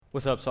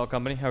What's up, Salt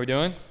Company? How are we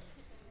doing?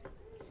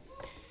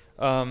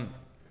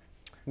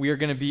 We are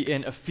going to be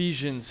in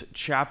Ephesians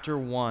chapter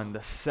 1,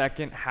 the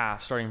second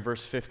half, starting in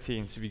verse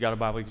 15. So if you got a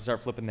Bible, you can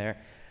start flipping there.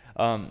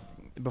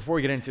 Before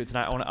we get into it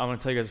tonight, I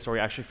want to tell you guys a story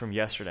actually from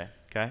yesterday,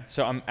 okay?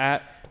 So I'm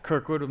at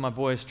Kirkwood with my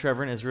boys,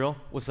 Trevor and Israel.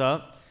 What's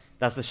up?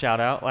 That's the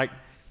shout out. Like,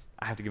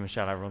 I have to give them a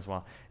shout out every once in a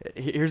while.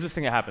 Here's this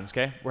thing that happens,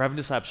 okay? We're having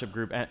a discipleship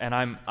group, and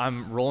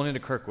I'm rolling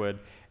into Kirkwood,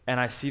 and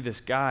I see this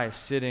guy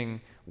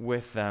sitting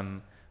with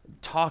them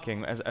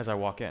talking as I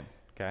walk in,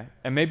 okay?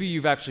 And maybe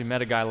you've actually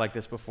met a guy like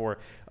this before.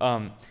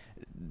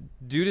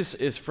 Dude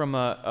is from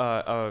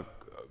a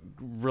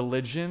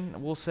religion,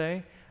 we'll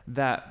say,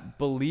 that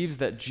believes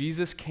that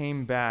Jesus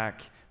came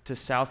back to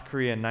South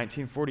Korea in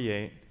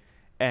 1948,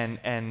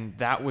 and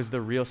that was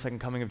the real second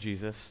coming of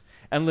Jesus.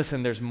 And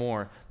listen, there's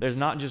more. There's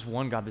not just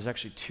one God. There's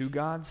actually two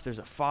gods. There's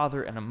a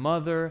father and a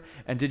mother.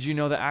 And did you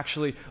know that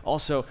actually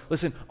also,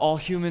 listen, all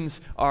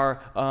humans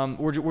are,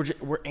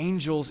 we're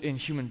angels in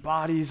human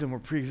bodies, and we're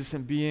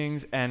pre-existent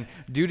beings. And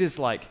dude's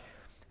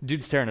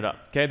tearing it up,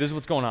 okay? This is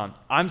what's going on.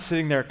 I'm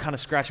sitting there kind of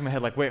scratching my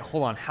head like, wait,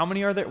 hold on. How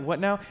many are there? What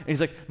now? And he's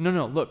like,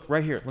 no, look,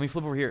 right here. Let me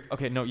flip over here.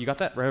 Okay, no, you got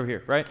that? Right over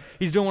here, right?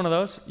 He's doing one of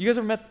those. You guys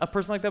ever met a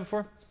person like that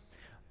before?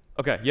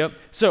 Okay, yep.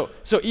 So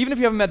even if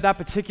you haven't met that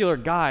particular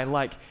guy,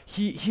 like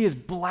he is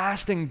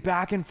blasting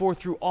back and forth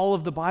through all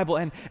of the Bible,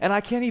 and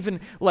I can't even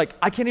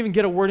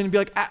get a word in and be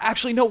like,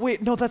 actually, no,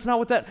 wait, no, that's not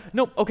what that,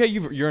 no, okay,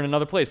 you're in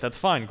another place, that's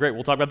fine, great,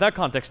 we'll talk about that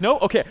context. No,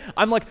 okay,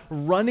 I'm like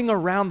running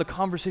around the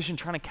conversation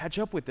trying to catch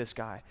up with this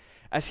guy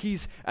as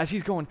he's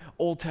going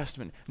Old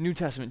Testament, New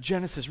Testament,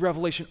 Genesis,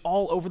 Revelation,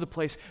 all over the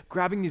place,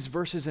 grabbing these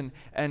verses and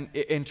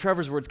in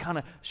Trevor's words, kind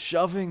of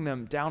shoving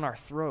them down our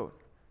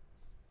throat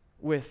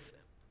with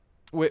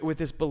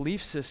this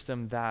belief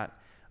system that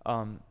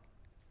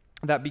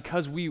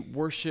because we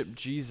worship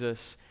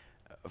Jesus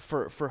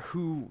for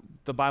who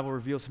the Bible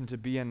reveals him to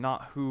be and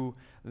not who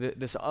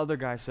this other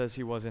guy says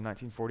he was in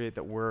 1948,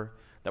 that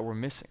we're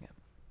missing him.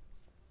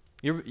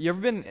 You ever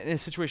been in a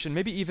situation,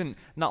 maybe even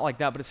not like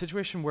that, but a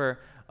situation where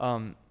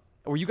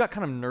you got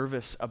kind of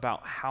nervous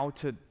about how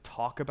to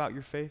talk about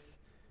your faith,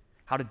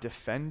 how to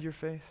defend your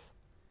faith?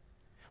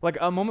 Like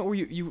a moment where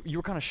you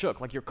were kind of shook,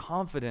 like your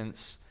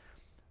confidence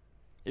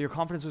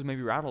was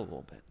maybe rattled a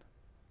little bit.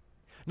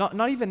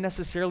 Not even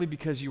necessarily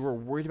because you were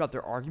worried about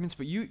their arguments,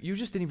 but you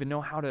just didn't even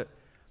know how to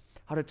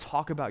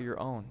talk about your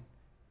own.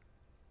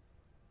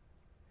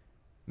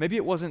 Maybe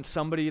it wasn't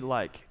somebody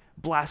like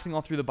blasting all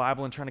through the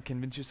Bible and trying to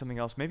convince you something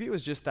else. Maybe it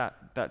was just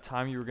that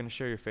time you were going to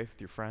share your faith with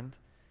your friend.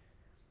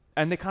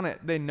 And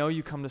they know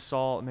you come to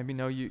Saul, maybe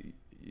know you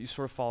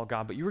sort of follow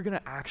God, but you were going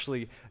to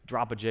actually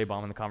drop a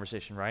J-bomb in the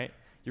conversation, right?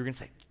 You were going to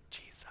say,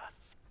 Jesus,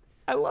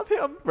 I love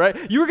him,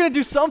 right? You were going to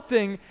do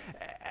something,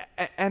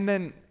 and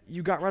then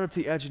you got right up to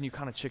the edge and you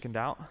kind of chickened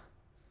out.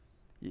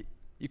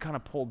 You kind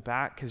of pulled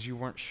back because you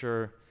weren't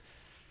sure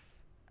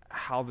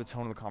how the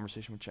tone of the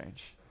conversation would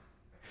change.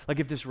 Like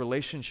if this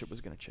relationship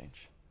was going to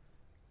change.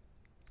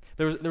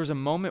 There was a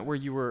moment where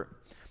you were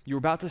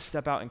about to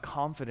step out in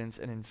confidence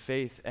and in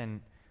faith,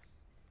 and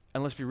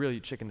let's be real, you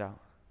chickened out.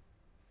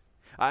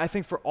 I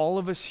think for all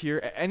of us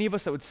here, any of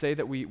us that would say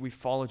that we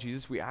follow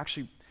Jesus,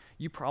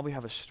 you probably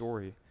have a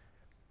story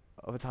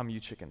of a time you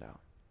chickened out.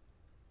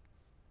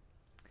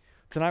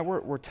 Tonight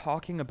we're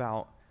talking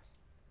about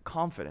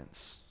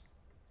confidence,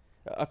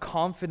 a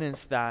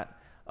confidence that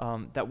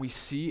we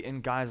see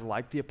in guys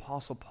like the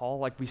Apostle Paul,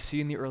 like we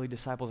see in the early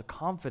disciples, a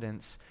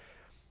confidence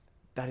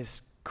that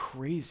is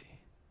crazy.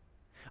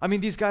 I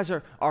mean, these guys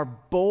are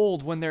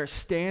bold when they're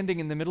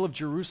standing in the middle of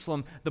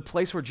Jerusalem, the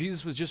place where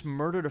Jesus was just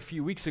murdered a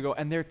few weeks ago,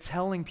 and they're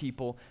telling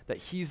people that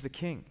he's the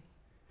king.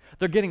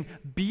 They're getting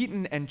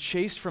beaten and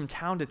chased from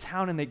town to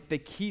town, and they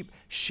keep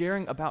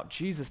sharing about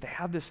Jesus. They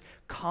have this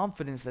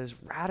confidence that is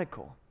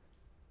radical,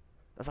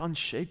 that's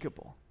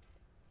unshakable.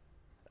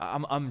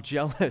 I'm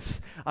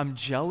jealous. I'm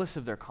jealous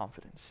of their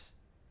confidence.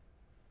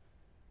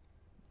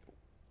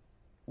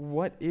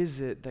 What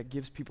is it that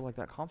gives people like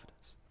that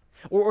confidence?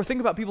 Or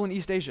think about people in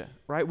East Asia,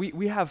 right?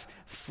 We have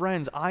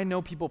friends. I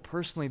know people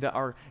personally that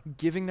are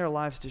giving their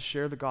lives to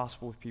share the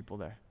gospel with people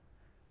there.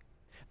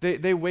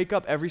 They wake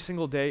up every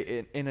single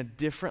day in a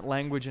different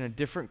language, in a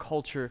different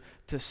culture,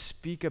 to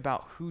speak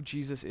about who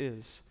Jesus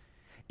is.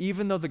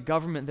 Even though the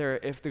government there,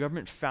 if the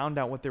government found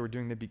out what they were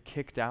doing, they'd be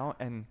kicked out,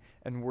 and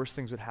worse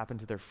things would happen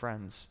to their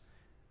friends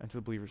and to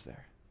the believers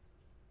there.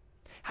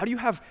 How do you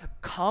have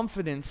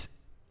confidence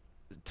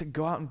to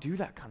go out and do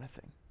that kind of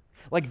thing?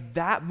 Like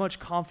that much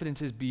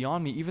confidence is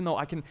beyond me. Even though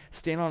I can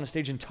stand on a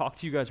stage and talk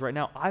to you guys right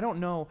now, I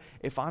don't know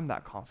if I'm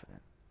that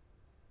confident.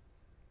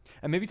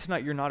 And maybe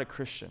tonight you're not a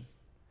Christian.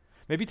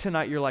 Maybe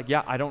tonight you're like,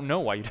 yeah, I don't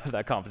know why you'd have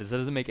that confidence. That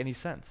doesn't make any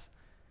sense.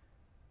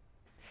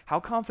 How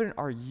confident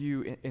are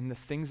you in the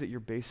things that you're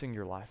basing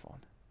your life on?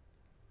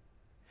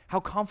 How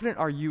confident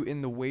are you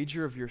in the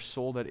wager of your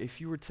soul that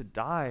if you were to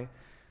die,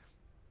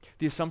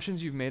 the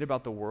assumptions you've made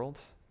about the world,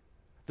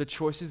 the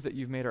choices that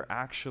you've made are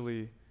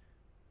actually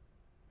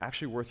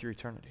worth your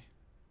eternity?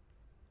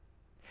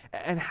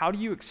 And how do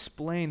you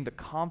explain the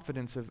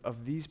confidence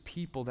of these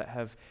people that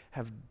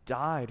have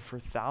died for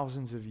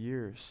thousands of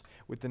years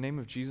with the name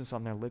of Jesus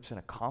on their lips and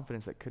a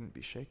confidence that couldn't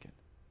be shaken?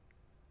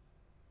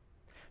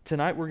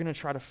 Tonight we're going to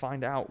try to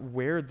find out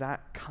where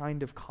that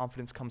kind of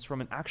confidence comes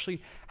from and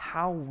actually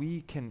how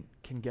we can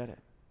get it.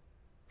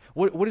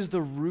 What is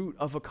the root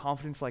of a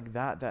confidence like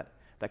that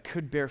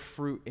could bear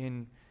fruit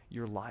in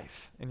your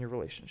life, in your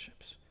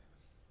relationships?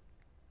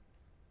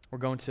 We're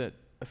going to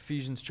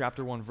Ephesians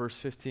chapter 1, verse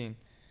 15.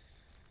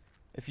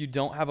 If you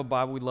don't have a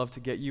Bible, we'd love to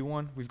get you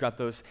one. We've got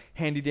those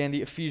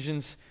handy-dandy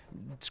Ephesians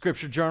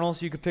scripture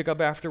journals you could pick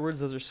up afterwards.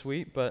 Those are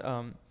sweet. But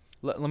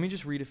let me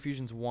just read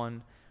Ephesians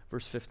 1,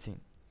 verse 15.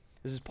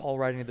 This is Paul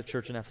writing to the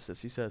church in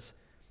Ephesus. He says,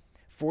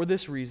 "For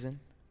this reason,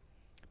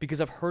 because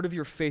I've heard of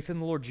your faith in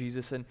the Lord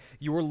Jesus and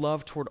your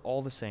love toward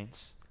all the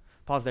saints."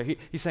 Pause there.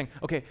 He's saying,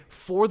 okay,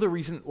 for the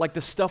reason, like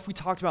the stuff we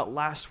talked about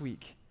last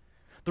week,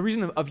 the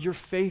reason of your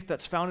faith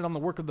that's founded on the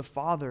work of the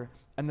Father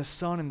and the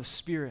Son and the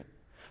Spirit,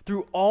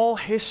 through all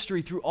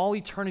history, through all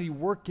eternity,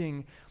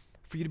 working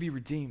for you to be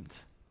redeemed,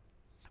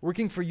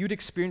 working for you to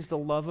experience the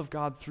love of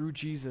God through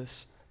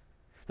Jesus,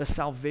 the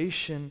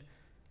salvation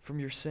from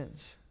your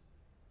sins.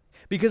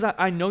 Because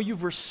I know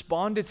you've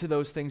responded to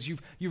those things.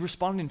 You've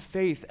responded in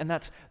faith, and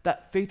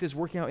that faith is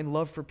working out in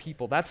love for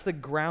people. That's the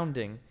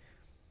grounding.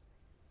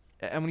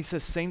 And when he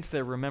says saints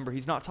there, remember,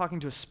 he's not talking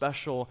to a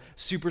special,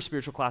 super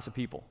spiritual class of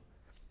people.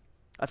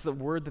 That's the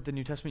word that the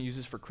New Testament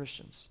uses for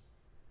Christians.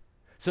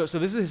 So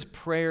this is his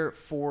prayer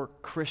for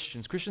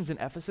Christians in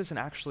Ephesus, and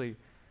actually,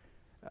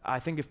 I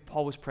think if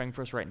Paul was praying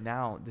for us right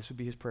now, this would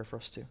be his prayer for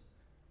us too.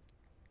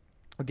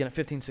 Again, at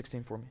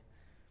 15:16 for me.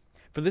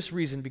 "For this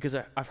reason, because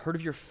I've heard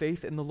of your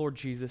faith in the Lord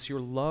Jesus, your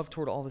love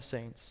toward all the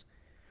saints,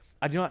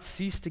 I do not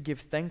cease to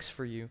give thanks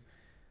for you,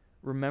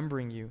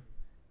 remembering you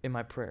in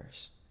my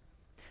prayers."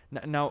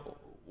 Now,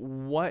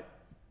 what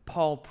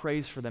Paul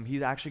prays for them,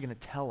 he's actually going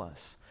to tell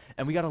us.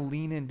 And we got to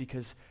lean in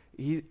because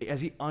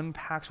as he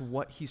unpacks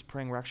what he's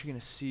praying, we're actually going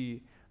to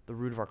see the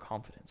root of our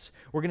confidence.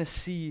 We're going to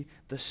see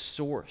the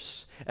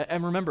source.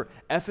 And remember,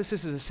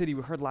 Ephesus is a city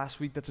we heard last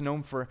week that's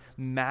known for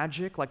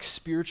magic, like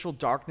spiritual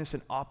darkness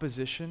and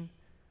opposition,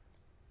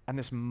 and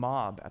this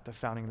mob at the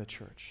founding of the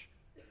church.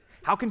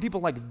 How can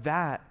people like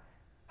that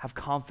have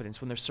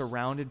confidence when they're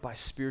surrounded by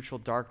spiritual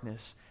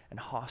darkness and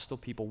hostile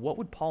people? What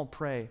would Paul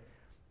pray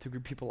to a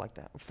group of people like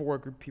that, for a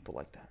group of people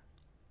like that?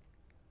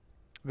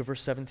 Look at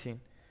verse 17.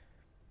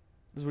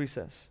 This is what he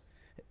says.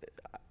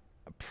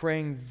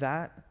 "Praying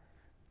that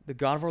the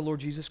God of our Lord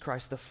Jesus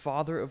Christ, the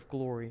Father of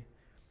glory,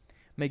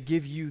 may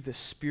give you the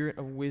spirit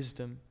of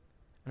wisdom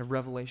and of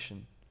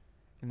revelation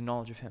in the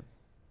knowledge of him."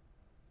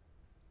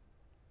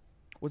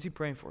 What's he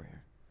praying for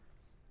here?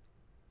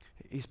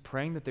 He's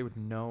praying that they would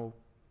know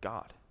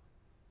God.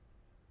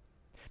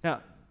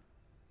 Now,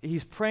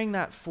 he's praying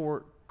that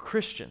for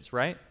Christians,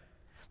 right?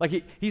 Like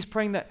he's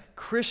praying that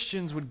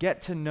Christians would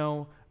get to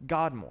know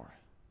God more.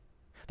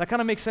 That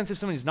kind of makes sense if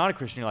somebody's not a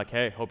Christian. You're like,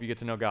 hey, hope you get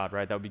to know God,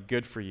 right? That would be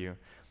good for you.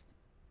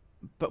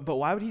 But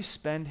why would he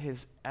spend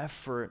his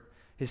effort,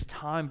 his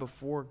time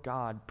before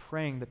God,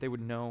 praying that they would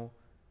know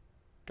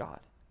God?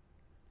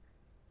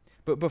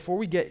 But before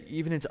we get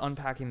even into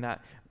unpacking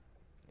that,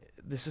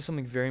 this is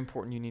something very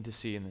important you need to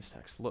see in this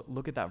text.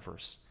 Look at that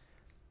verse.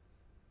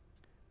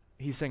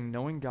 He's saying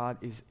knowing God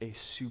is a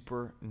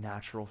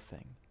supernatural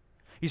thing.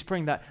 He's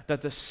praying that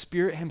the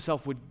Spirit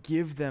himself would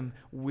give them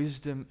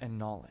wisdom and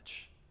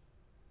knowledge.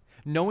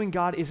 Knowing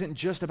God isn't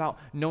just about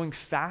knowing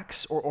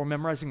facts or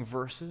memorizing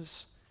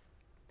verses.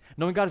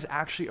 Knowing God is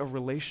actually a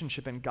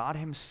relationship, and God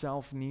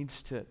himself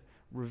needs to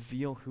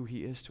reveal who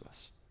he is to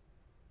us.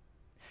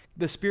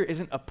 The Spirit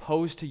isn't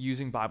opposed to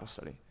using Bible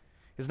study.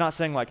 He's not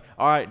saying like,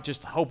 all right,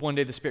 just hope one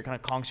day the Spirit kind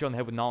of conks you on the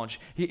head with knowledge.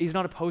 He's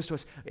not opposed to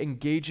us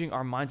engaging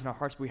our minds and our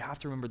hearts, but we have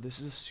to remember this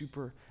is a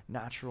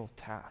supernatural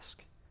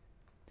task.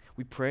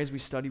 We pray as we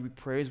study, we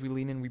pray as we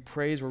lean in, we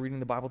pray as we're reading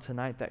the Bible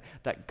tonight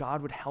that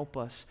God would help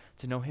us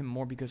to know him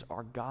more, because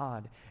our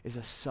God is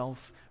a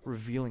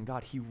self-revealing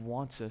God. He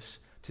wants us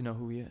to know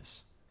who he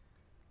is.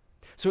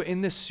 So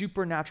in this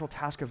supernatural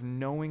task of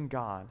knowing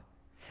God,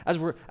 as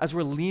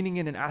we're leaning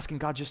in and asking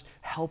God, just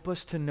help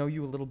us to know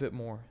you a little bit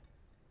more,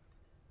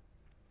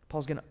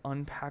 Paul's going to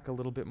unpack a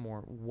little bit more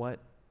what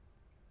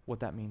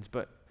that means.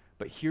 But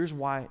here's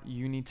why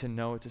you need to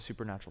know it's a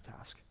supernatural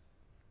task.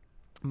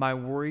 My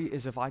worry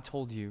is if I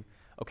told you,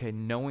 okay,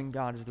 knowing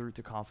God is the root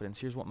to confidence,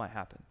 here's what might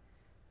happen.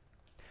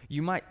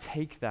 You might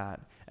take that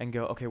and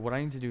go, okay, what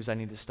I need to do is I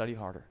need to study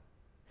harder.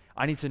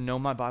 I need to know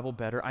my Bible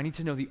better. I need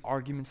to know the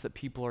arguments that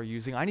people are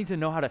using. I need to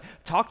know how to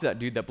talk to that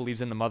dude that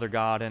believes in the mother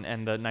God and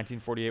the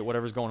 1948,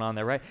 whatever's going on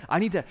there, right? I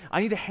need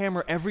to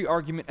hammer every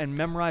argument and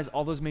memorize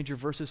all those major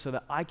verses so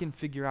that I can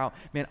figure out,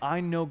 man,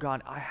 I know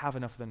God, I have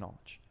enough of the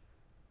knowledge.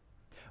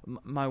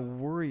 My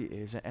worry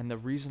is, and the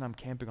reason I'm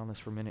camping on this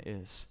for a minute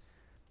is,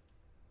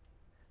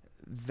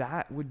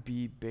 that would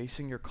be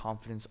basing your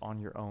confidence on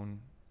your own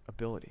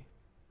ability.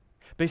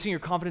 Basing your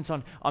confidence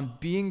on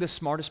being the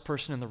smartest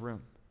person in the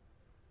room.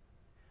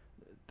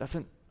 That's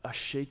a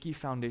shaky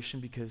foundation,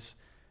 because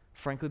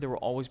frankly there will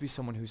always be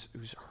someone who's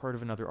heard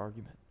of another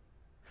argument.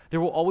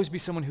 There will always be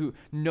someone who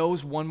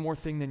knows one more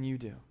thing than you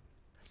do.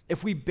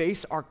 If we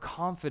base our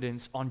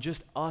confidence on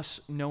just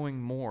us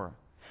knowing more,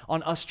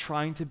 on us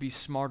trying to be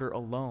smarter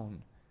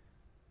alone,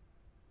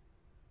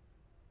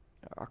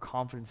 our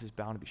confidence is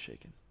bound to be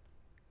shaken.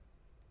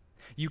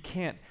 You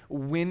can't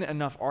win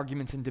enough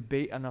arguments and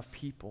debate enough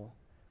people,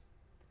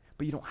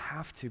 but you don't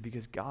have to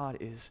because God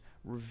is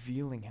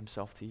revealing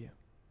himself to you.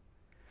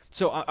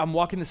 So I'm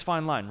walking this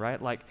fine line,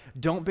 right? Like,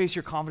 don't base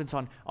your confidence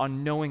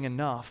on knowing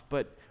enough,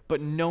 but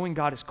knowing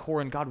God is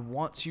core, and God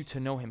wants you to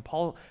know him.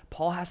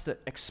 Paul has to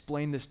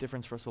explain this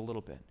difference for us a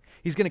little bit.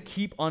 He's going to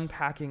keep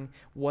unpacking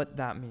what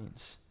that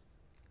means.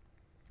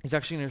 He's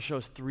actually going to show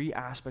us 3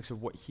 aspects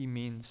of what he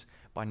means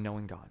by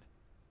knowing God.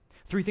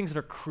 3 things that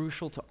are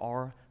crucial to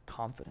our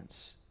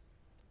confidence.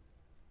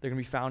 They're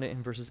going to be found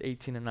in verses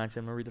 18 and 19.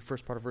 I'm going to read the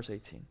first part of verse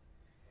 18.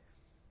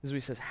 This is what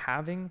he says,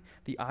 having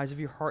the eyes of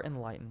your heart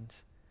enlightened,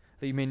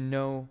 that you may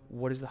know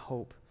what is the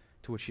hope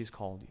to which he has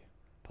called you.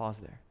 Pause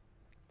there.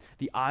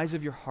 The eyes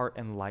of your heart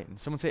enlightened.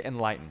 Someone say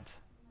enlightened.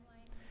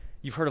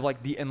 You've heard of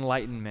like the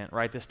Enlightenment,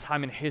 right? This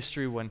time in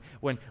history when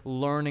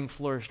learning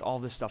flourished, all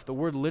this stuff. The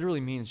word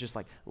literally means just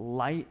like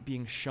light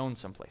being shown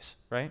someplace,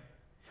 right?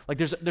 Like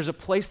there's a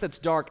place that's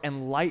dark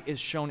and light is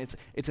shown.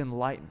 It's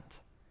enlightened.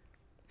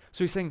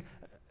 So he's saying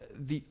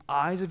the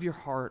eyes of your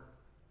heart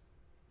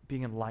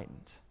being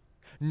enlightened.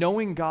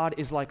 Knowing God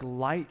is like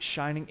light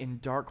shining in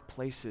dark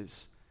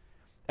places.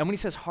 And when he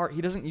says heart,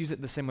 he doesn't use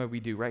it the same way we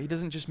do, right? He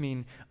doesn't just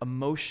mean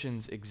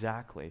emotions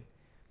exactly.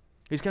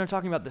 He's kind of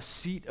talking about the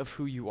seat of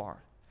who you are.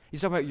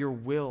 He's talking about your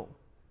will,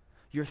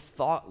 your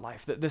thought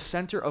life, the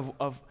center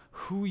of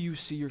who you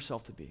see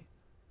yourself to be.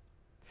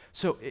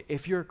 So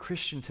if you're a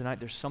Christian tonight,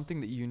 there's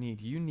something that you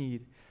need. You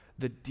need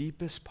the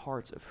deepest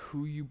parts of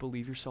who you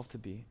believe yourself to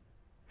be.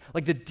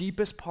 Like the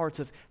deepest parts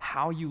of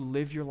how you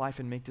live your life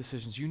and make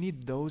decisions. You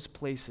need those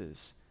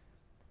places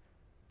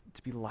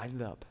to be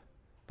lighted up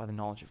by the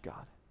knowledge of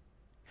God.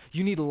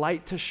 You need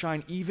light to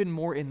shine even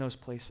more in those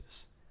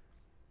places.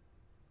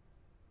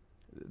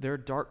 There are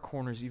dark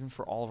corners even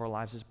for all of our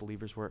lives as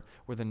believers where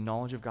the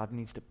knowledge of God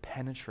needs to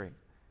penetrate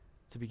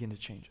to begin to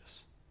change us.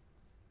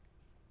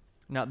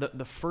 Now,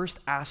 the first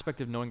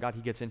aspect of knowing God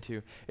he gets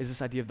into is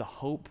this idea of the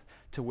hope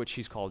to which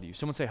he's called you.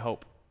 Someone say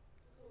hope.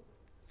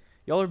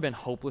 Y'all ever been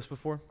hopeless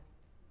before?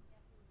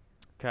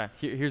 Okay,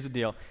 here's the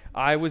deal.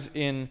 I was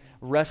in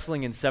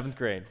wrestling in 7th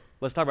grade.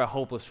 Let's talk about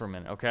hopeless for a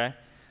minute, okay?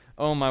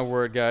 Oh my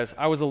word, guys.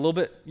 I was a little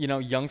bit,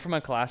 young for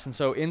my class, and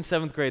so in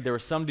 7th grade, there were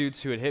some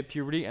dudes who had hit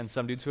puberty and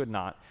some dudes who had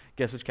not.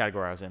 Guess which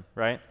category I was in,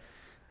 right?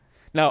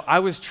 Now, I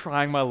was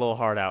trying my little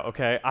heart out,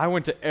 okay? I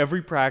went to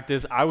every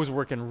practice. I was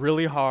working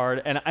really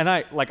hard, and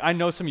I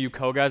know some of you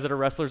co-guys that are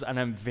wrestlers, and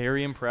I'm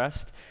very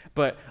impressed,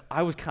 but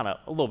I was kind of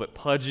a little bit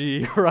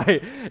pudgy,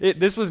 right?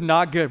 This was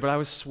not good, but I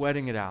was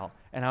sweating it out,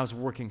 and I was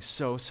working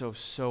so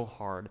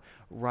hard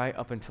right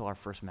up until our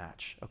first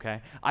match,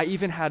 okay? I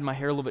even had my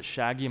hair a little bit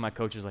shaggy, and my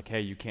coach was like, hey,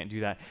 you can't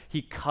do that.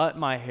 He cut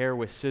my hair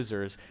with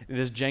scissors in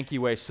this janky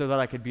way so that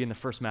I could be in the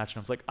first match, and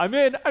I was like, I'm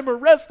in. I'm a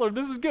wrestler.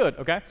 This is good,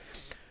 okay?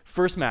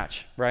 First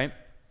match, right?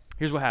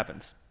 Here's what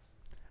happens.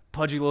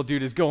 Pudgy little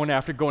dude is going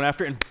after,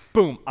 and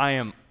boom, I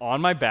am on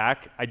my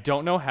back. I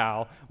don't know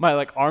how.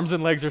 My arms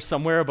and legs are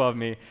somewhere above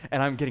me,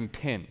 and I'm getting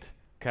pinned,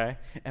 okay?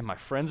 And my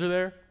friends are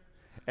there,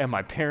 and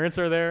my parents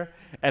are there,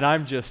 and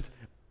I'm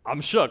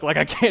shook.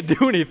 I can't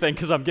do anything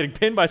because I'm getting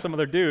pinned by some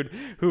other dude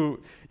who,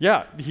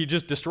 he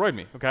just destroyed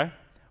me, okay?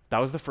 That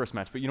was the first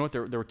match. But you know what?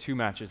 There were 2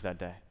 matches that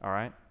day, all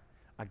right?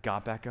 I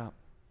got back up.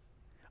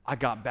 I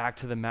got back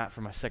to the mat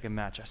for my second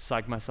match. I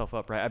psyched myself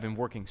up, right? I've been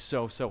working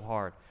so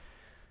hard.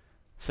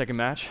 Second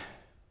match,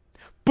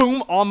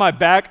 boom, on my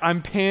back.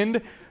 I'm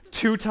pinned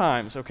 2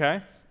 times,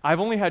 okay? I've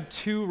only had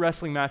 2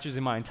 wrestling matches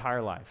in my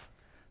entire life.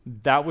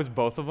 That was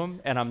both of them,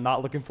 and I'm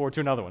not looking forward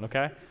to another one,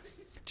 okay?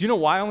 Do you know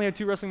why I only had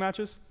 2 wrestling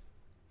matches?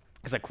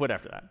 Because I quit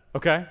after that,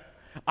 okay?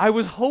 I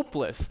was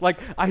hopeless.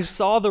 I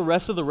saw the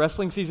rest of the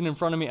wrestling season in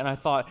front of me, and I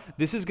thought,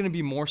 this is going to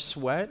be more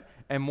sweat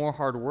and more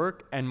hard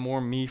work and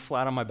more me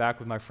flat on my back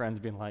with my friends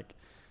being like,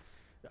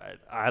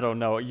 I don't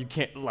know, you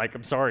can't,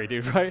 I'm sorry,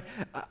 dude, right?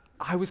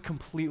 I was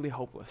completely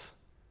hopeless.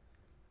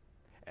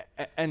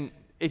 And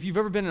if you've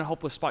ever been in a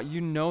hopeless spot, you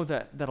know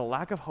that a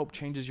lack of hope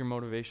changes your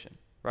motivation,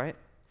 right?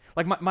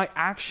 My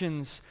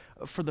actions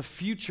for the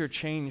future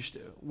changed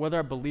whether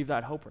I believed I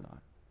had hope or not.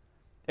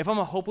 If I'm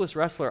a hopeless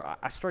wrestler,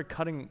 I started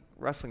cutting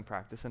wrestling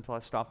practice until I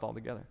stopped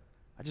altogether.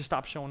 I just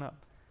stopped showing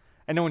up.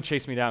 And no one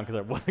chased me down because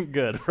I wasn't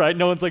good, right?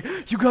 No one's like,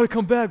 you got to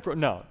come back, bro.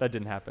 No, that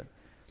didn't happen.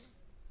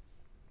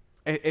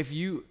 If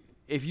you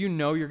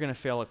know you're going to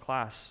fail a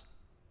class,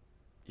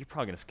 you're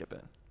probably going to skip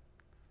it.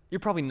 You're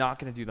probably not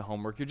going to do the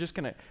homework. You're just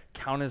going to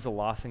count it as a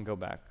loss and go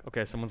back.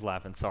 Okay, someone's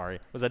laughing. Sorry.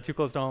 Was that too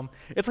close to home?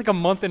 It's like a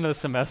month into the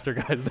semester,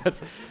 guys.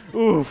 That's,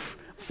 oof.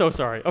 So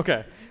sorry.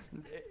 Okay.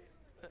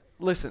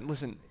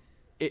 Listen.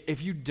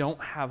 If you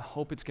don't have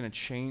hope, it's going to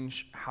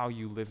change how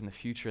you live in the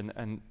future.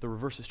 And the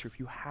reverse is true. If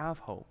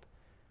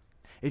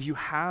you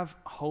have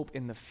hope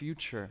in the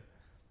future,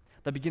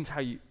 that begins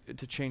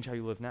to change how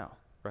you live now,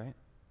 right?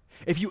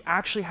 If you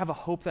actually have a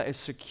hope that is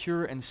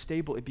secure and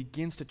stable, it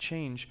begins to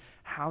change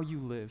how you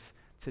live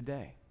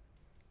today.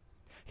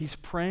 He's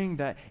praying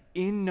that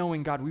in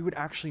knowing God, we would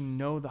actually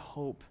know the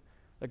hope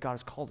that God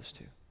has called us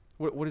to.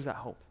 What is that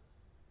hope?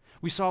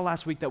 We saw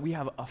last week that we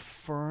have a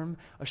firm,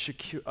 a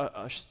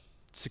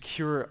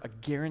secure, a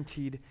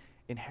guaranteed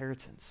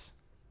inheritance.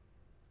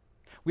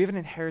 We have an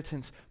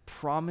inheritance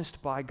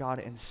promised by God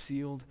and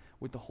sealed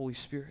with the Holy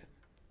Spirit.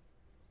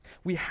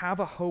 We have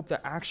a hope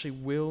that actually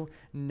will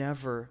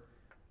never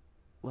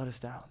let us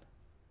down.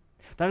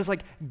 That is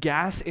like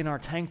gas in our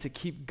tank to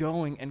keep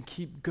going and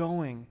keep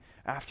going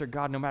after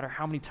God. No matter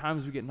how many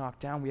times we get knocked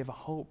down, we have a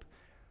hope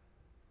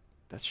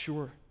that's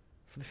sure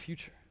for the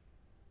future.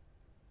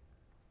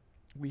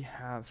 We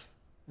have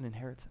an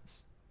inheritance.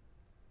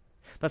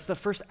 That's the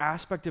first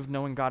aspect of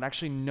knowing God,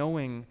 actually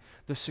knowing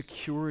the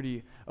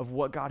security of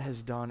what God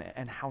has done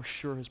and how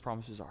sure his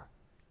promises are.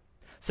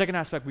 Second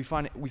aspect we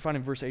find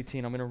in verse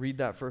 18. I'm going to read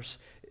that verse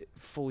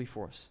fully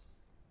for us.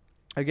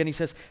 Again, he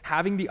says,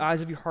 having the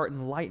eyes of your heart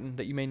enlightened,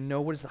 that you may know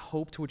what is the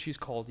hope to which he's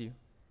called you.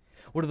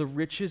 What are the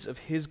riches of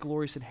his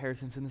glorious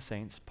inheritance in the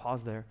saints?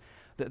 Pause there.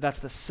 That's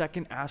the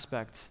second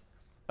aspect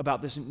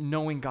about this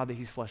knowing God that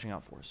he's fleshing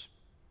out for us.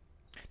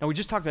 Now, we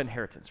just talked about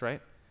inheritance,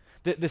 right?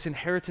 This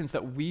inheritance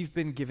that we've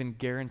been given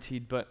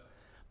guaranteed, but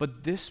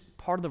this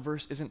part of the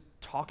verse isn't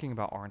talking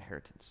about our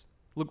inheritance.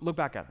 Look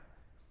back at it.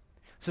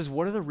 It says,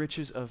 what are the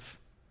riches of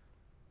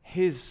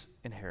his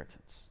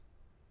inheritance?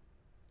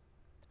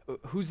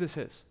 Who's this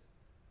his?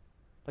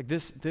 Like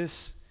this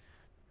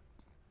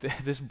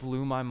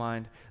blew my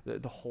mind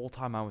the whole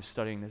time I was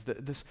studying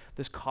this.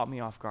 This caught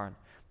me off guard.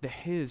 The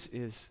his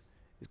is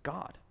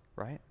God,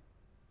 right?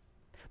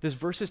 This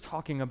verse is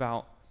talking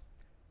about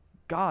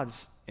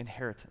God's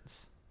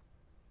inheritance.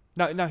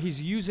 Now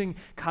he's using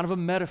kind of a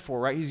metaphor,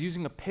 right? He's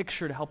using a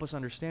picture to help us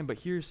understand, but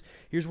here's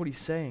what he's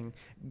saying.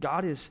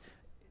 God is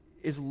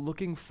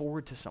looking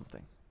forward to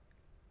something.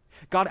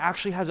 God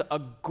actually has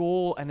a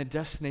goal and a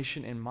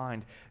destination in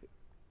mind.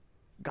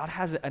 God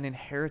has an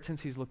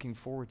inheritance he's looking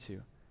forward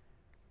to,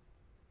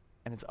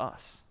 and it's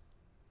us.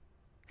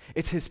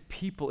 It's his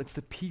people. It's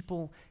the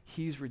people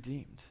he's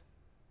redeemed.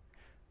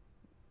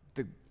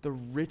 The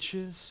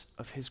riches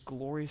of his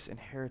glorious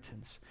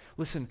inheritance.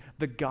 Listen,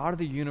 the God of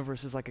the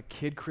universe is like a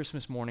kid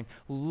Christmas morning,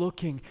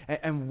 looking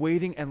and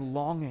waiting and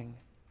longing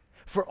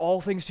for all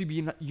things to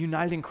be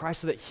united in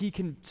Christ so that he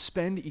can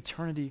spend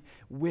eternity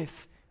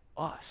with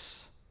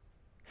us.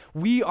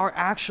 We are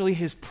actually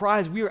his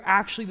prize. We are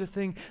actually the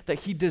thing that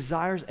he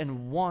desires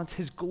and wants.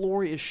 His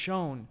glory is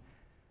shown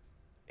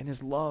in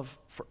his love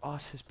for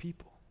us, his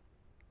people.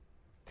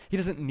 He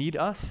doesn't need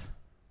us.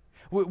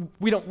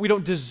 We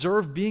don't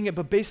deserve being it,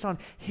 but based on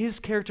his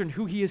character and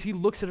who he is, he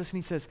looks at us and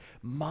he says,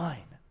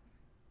 mine.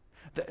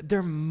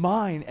 They're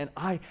mine, and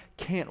I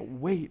can't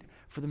wait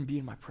for them to be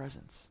in my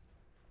presence.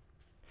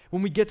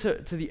 When we get to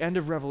the end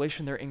of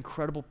Revelation, there are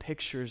incredible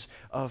pictures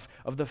of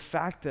the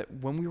fact that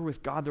when we were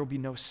with God, there will be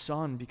no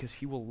sun because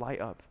he will light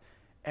up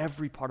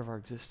every part of our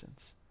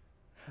existence.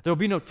 There will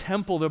be no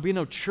temple, there will be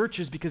no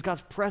churches because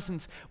God's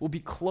presence will be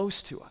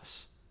close to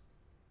us.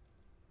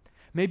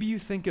 Maybe you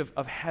think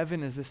of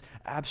heaven as this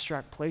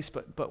abstract place,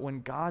 but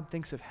when God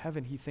thinks of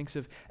heaven, he thinks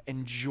of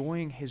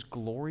enjoying his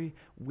glory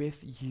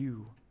with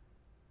you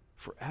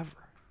forever.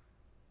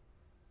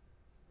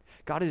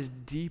 God is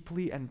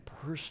deeply and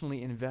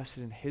personally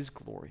invested in his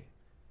glory,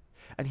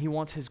 and he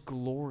wants his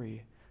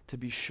glory to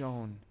be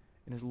shown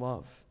in his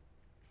love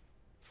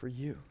for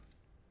you.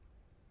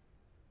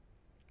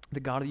 The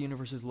God of the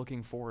universe is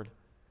looking forward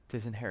to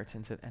his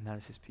inheritance, and that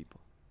is his people.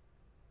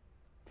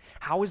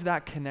 How is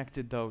that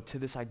connected, though, to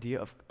this idea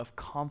of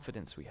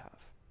confidence we have?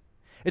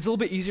 It's a little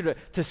bit easier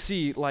to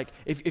see, like,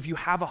 if you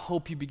have a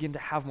hope, you begin to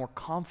have more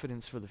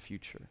confidence for the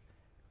future.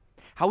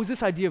 How is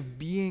this idea of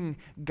being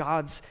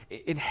God's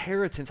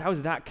inheritance, how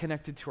is that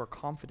connected to our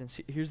confidence?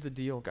 Here's the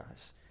deal,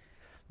 guys.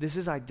 This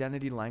is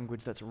identity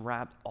language that's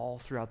wrapped all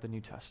throughout the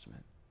New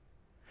Testament.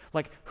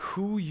 Like,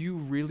 who you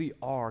really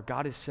are,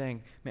 God is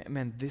saying,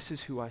 man, this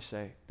is who I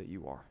say that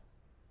you are.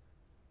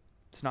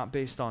 It's not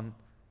based on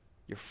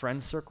your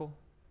friend circle,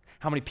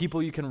 how many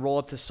people you can roll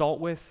up to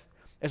Salt with.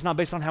 It's not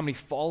based on how many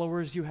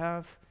followers you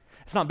have.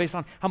 It's not based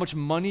on how much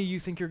money you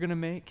think you're going to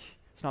make.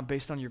 It's not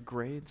based on your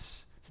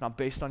grades. It's not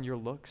based on your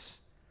looks.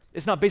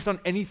 It's not based on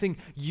anything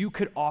you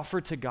could offer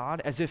to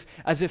God as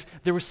if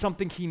there was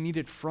something he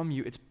needed from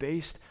you. It's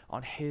based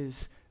on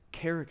his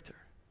character.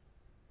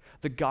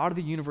 The God of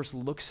the universe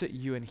looks at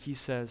you and he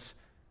says,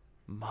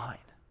 mine.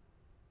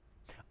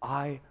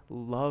 I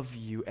love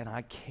you and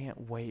I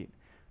can't wait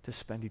to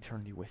spend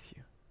eternity with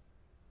you.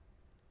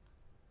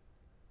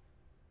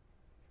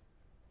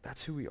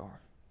 That's who we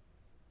are.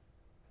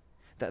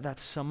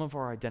 That's some of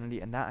our identity,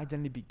 and that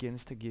identity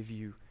begins to give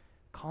you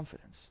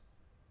confidence.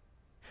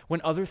 When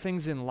other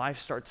things in life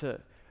start to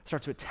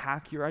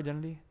attack your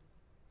identity,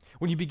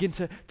 when you begin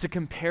to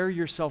compare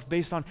yourself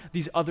based on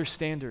these other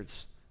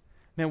standards,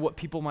 man, what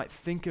people might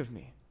think of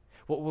me.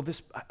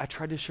 I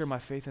tried to share my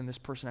faith and this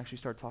person actually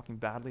started talking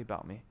badly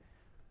about me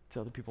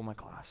to other people in my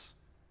class.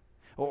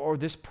 Or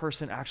this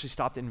person actually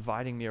stopped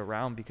inviting me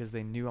around because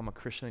they knew I'm a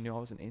Christian, they knew I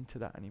wasn't into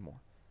that anymore.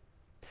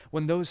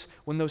 When those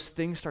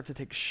things start to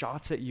take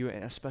shots at you,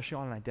 and especially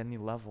on an identity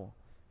level,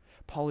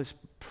 Paul is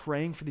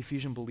praying for the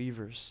Ephesian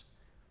believers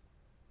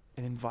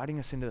and inviting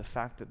us into the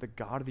fact that the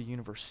God of the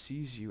universe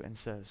sees you and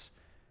says,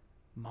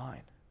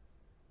 mine,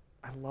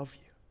 I love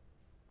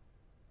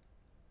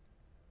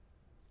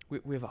you.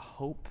 We have a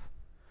hope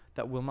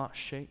that will not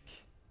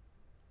shake.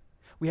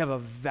 We have a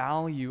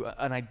value,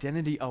 an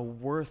identity, a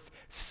worth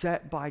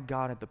set by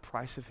God at the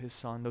price of his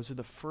Son. Those are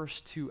the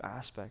first two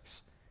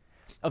aspects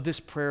of this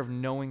prayer of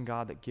knowing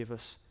God that give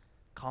us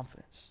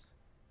confidence.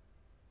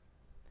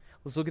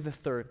 Let's look at the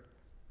third.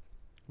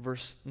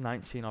 Verse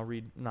 19, I'll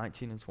read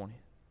 19 and 20.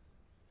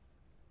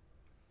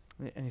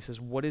 And he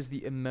says, what is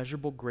the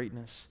immeasurable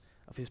greatness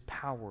of his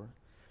power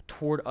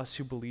toward us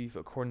who believe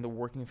according to the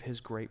working of his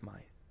great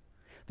might,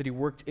 that he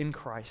worked in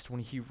Christ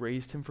when he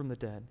raised him from the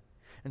dead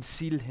and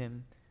seated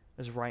him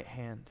his right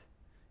hand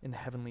in the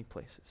heavenly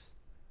places.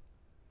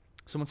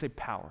 Someone say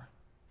power.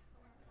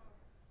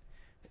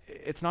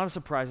 It's not a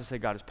surprise to say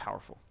God is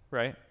powerful,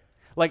 right?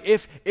 Like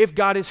if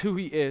God is who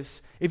he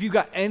is, if you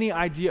got any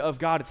idea of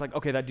God, it's like,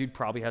 okay, that dude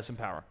probably has some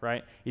power,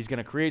 right? He's going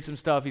to create some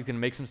stuff. He's going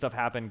to make some stuff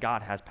happen.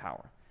 God has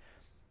power.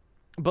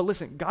 But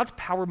listen, God's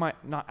power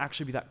might not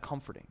actually be that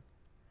comforting,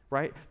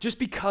 right? Just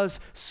because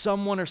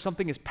someone or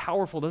something is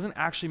powerful doesn't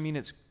actually mean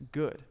it's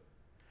good.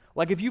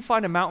 Like if you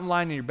find a mountain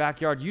lion in your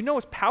backyard, you know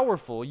it's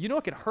powerful, you know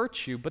it can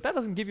hurt you, but that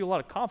doesn't give you a lot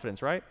of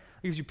confidence, right?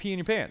 It gives you pee in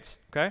your pants,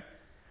 okay?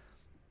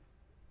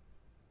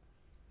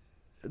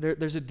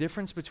 There's a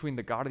difference between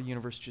the God of the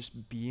universe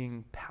just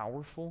being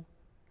powerful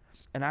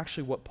and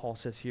actually what Paul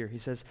says here. He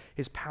says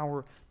his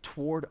power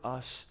toward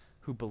us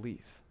who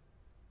believe.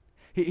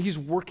 He's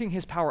working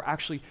his power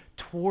actually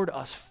toward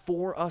us,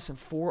 and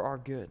for our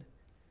good.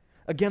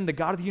 Again, the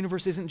God of the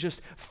universe isn't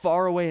just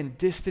far away and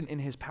distant in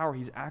his power.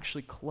 He's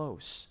actually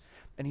close.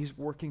 And he's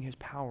working his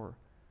power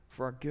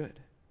for our good.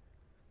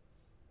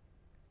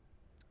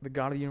 The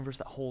God of the universe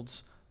that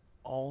holds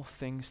all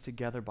things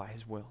together by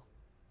his will,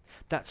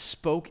 that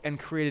spoke and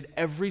created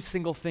every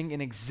single thing in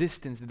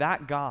existence,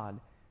 that God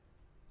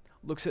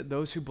looks at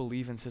those who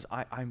believe and says,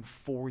 I'm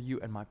for you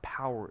and my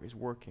power is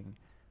working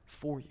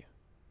for you.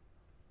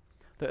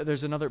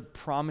 There's another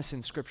promise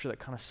in Scripture that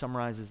kind of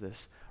summarizes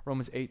this.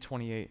 Romans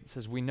 8:28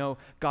 says, we know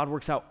God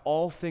works out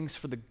all things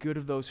for the good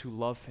of those who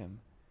love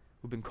him,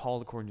 who've been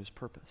called according to his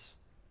purpose.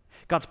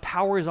 God's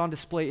power is on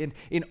display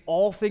in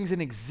all things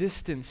in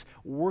existence,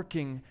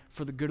 working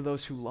for the good of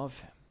those who love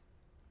him.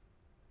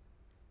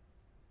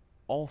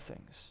 All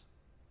things.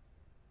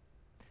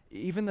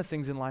 Even the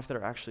things in life that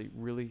are actually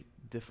really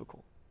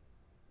difficult.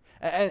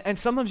 And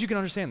sometimes you can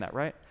understand that,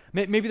 right?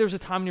 Maybe there's a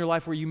time in your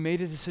life where you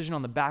made a decision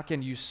on the back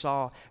end, you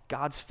saw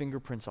God's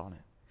fingerprints on it.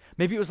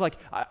 Maybe it was like,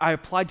 I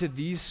applied to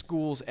these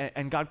schools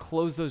and God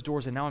closed those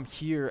doors and now I'm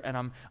here and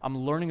I'm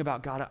learning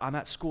about God. I'm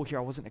at school here.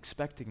 I wasn't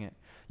expecting it.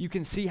 You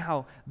can see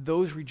how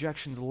those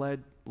rejections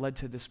led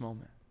to this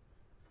moment.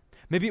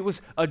 Maybe it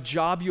was a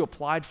job you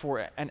applied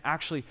for and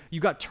actually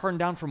you got turned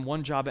down from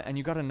one job and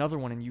you got another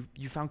one and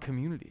you found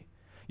community.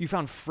 You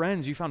found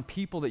friends. You found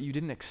people that you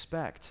didn't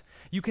expect.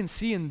 You can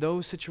see in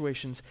those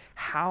situations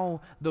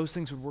how those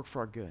things would work for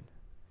our good.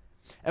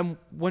 And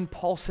when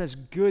Paul says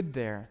good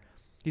there,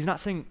 he's not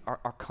saying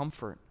our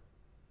comfort.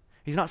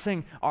 He's not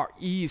saying our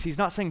ease. He's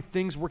not saying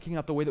things working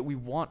out the way that we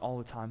want all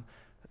the time.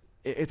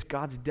 It's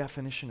God's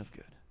definition of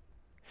good.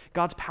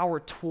 God's power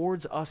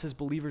towards us as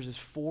believers is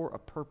for a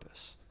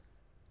purpose.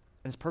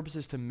 And his purpose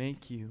is to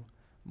make you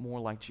more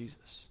like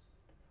Jesus.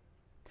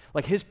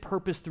 Like his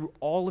purpose through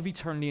all of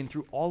eternity and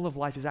through all of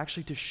life is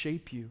actually to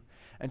shape you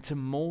and to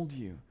mold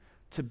you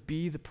to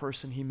be the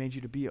person he made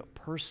you to be, a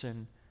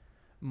person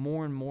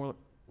more and more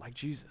like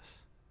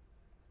Jesus.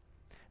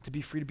 To be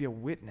free to be a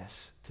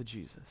witness to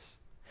Jesus.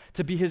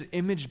 To be his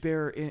image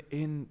bearer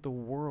in the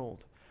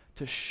world.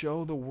 To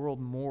show the world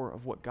more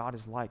of what God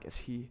is like as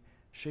he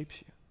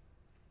shapes you.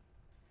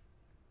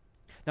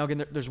 Now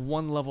again, there's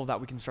one level that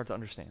we can start to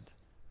understand.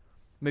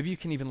 Maybe you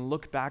can even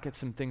look back at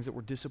some things that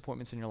were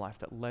disappointments in your life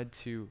that led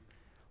to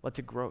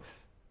growth.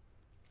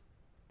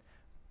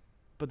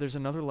 But there's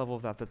another level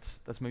of that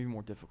that's maybe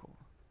more difficult.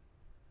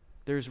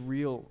 There's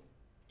real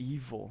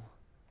evil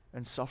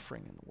and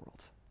suffering in the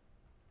world.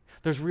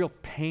 There's real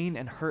pain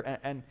and hurt.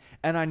 And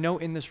I know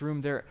in this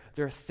room there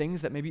are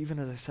things that maybe even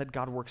as I said,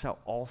 God works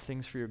out all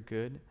things for your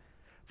good.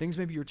 Things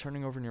maybe you're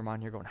turning over in your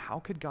mind, you're going, how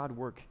could God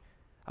work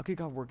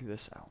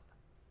this out?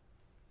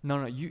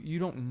 No, you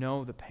don't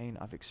know the pain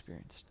I've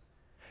experienced.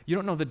 You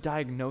don't know the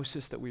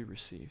diagnosis that we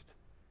received.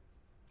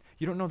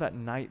 You don't know that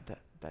night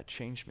that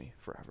changed me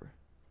forever.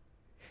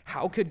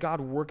 How could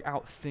God work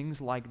out things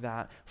like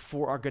that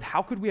for our good?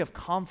 How could we have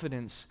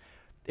confidence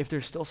if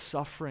there's still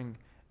suffering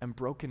and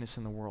brokenness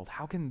in the world?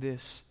 How can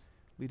this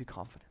lead to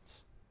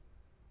confidence?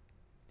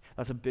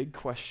 That's a big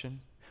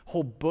question.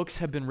 Whole books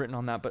have been written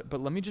on that,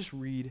 but let me just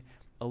read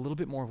a little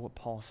bit more of what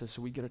Paul says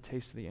so we get a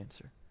taste of the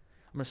answer.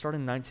 I'm going to start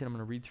in 19. I'm going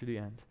to read through the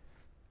end.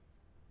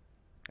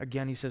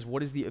 Again, he says,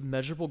 what is the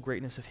immeasurable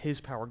greatness of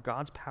his power,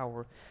 God's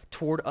power,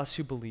 toward us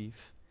who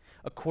believe,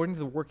 according to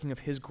the working of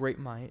his great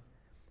might,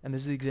 and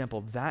this is the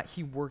example, that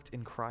he worked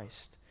in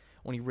Christ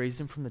when he raised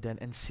him from the dead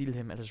and seated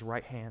him at his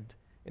right hand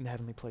in the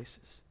heavenly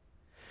places.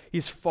 He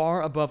is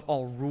far above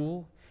all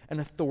rule and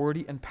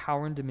authority and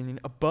power and dominion,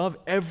 above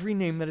every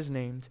name that is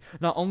named,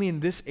 not only in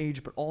this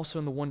age, but also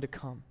in the one to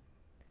come.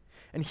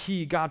 And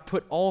he, God,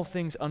 put all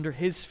things under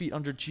his feet,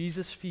 under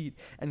Jesus' feet,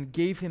 and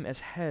gave him as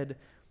head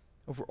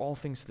over all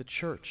things to the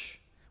church,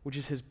 which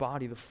is his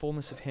body, the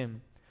fullness of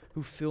him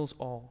who fills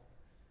all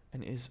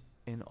and is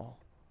in all.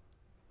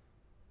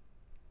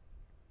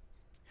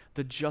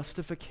 The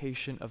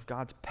justification of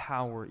God's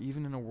power,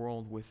 even in a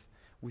world with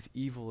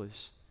evil,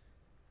 is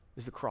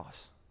the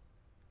cross.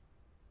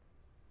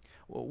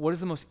 What is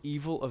the most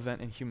evil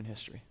event in human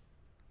history?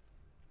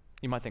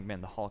 You might think,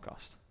 man, the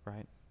Holocaust,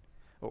 right?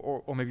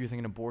 Or maybe you're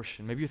thinking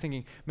abortion. Maybe you're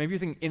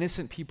thinking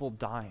innocent people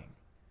dying.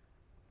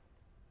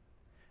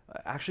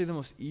 Actually, the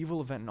most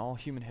evil event in all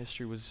human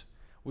history was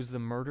the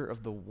murder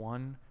of the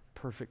one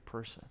perfect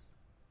person.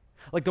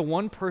 Like the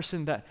one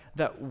person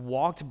that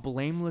walked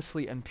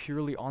blamelessly and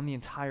purely on the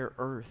entire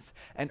earth,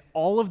 and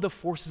all of the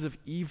forces of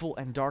evil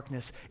and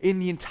darkness in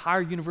the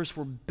entire universe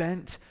were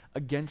bent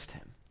against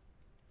him.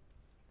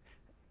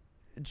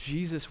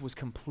 Jesus was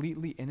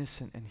completely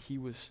innocent, and he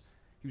was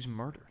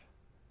murdered.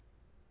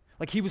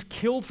 Like he was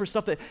killed for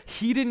stuff that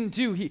he didn't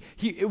do.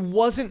 It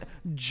wasn't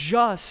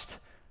just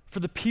for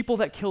the people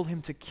that killed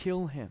him to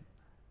kill him.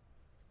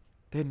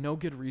 They had no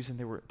good reason.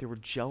 They were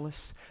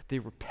jealous. They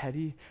were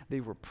petty.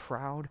 They were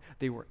proud.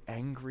 They were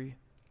angry.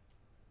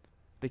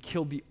 They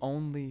killed the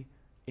only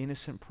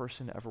innocent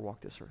person to ever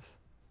walk this earth.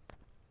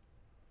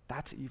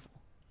 That's evil.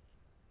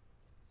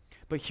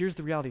 But here's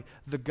the reality.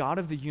 The God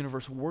of the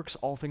universe works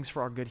all things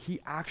for our good. He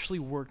actually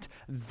worked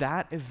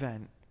that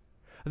event,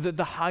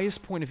 the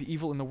highest point of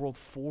evil in the world,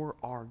 for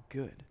our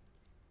good.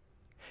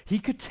 He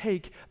could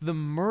take the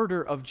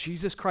murder of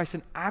Jesus Christ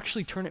and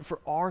actually turn it for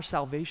our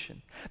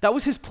salvation. That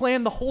was his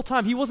plan the whole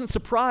time. He wasn't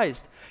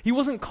surprised. He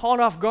wasn't caught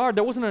off guard.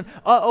 There wasn't an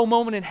uh-oh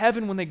moment in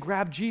heaven when they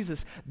grabbed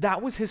Jesus.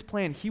 That was his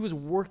plan. He was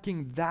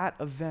working that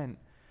event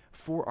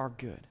for our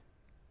good.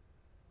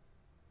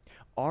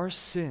 Our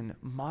sin,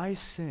 my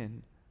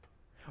sin,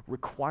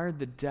 required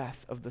the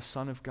death of the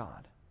Son of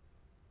God.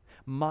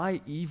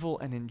 My evil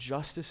and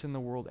injustice in the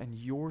world, and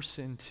your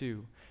sin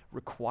too,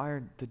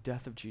 required the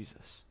death of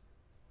Jesus.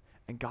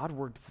 And God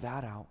worked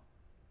that out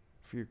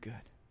for your good.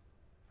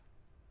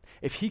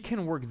 If he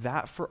can work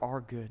that for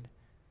our good,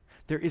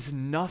 there is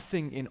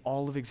nothing in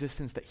all of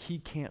existence that he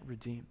can't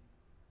redeem.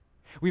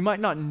 We might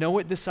not know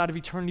it this side of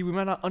eternity. We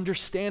might not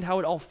understand how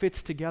it all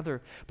fits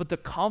together. But the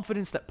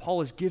confidence that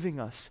Paul is giving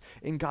us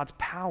in God's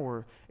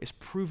power is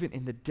proven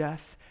in the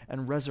death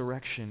and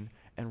resurrection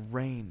and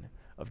reign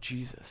of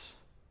Jesus.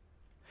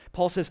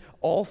 Paul says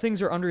all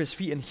things are under his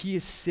feet, and he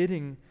is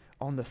sitting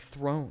on the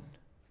throne.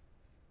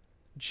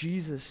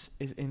 Jesus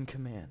is in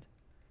command.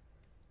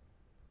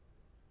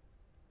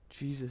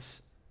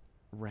 Jesus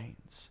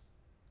reigns.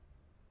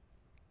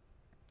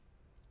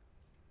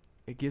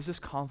 It gives us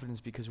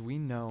confidence because we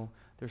know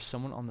there's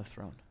someone on the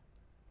throne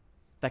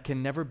that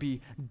can never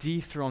be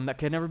dethroned, that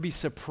can never be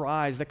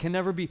surprised, that can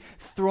never be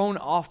thrown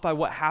off by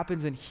what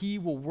happens, and he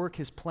will work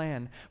his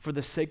plan for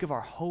the sake of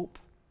our hope,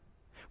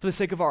 for the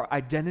sake of our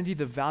identity,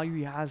 the value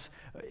he has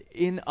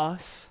in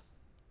us,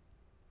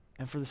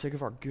 and for the sake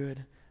of our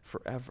good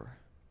forever.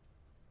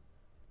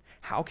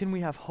 How can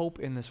we have hope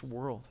in this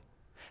world?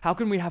 How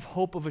can we have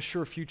hope of a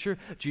sure future?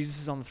 Jesus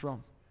is on the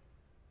throne.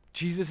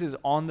 Jesus is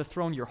on the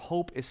throne. Your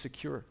hope is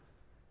secure.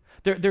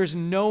 There's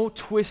no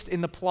twist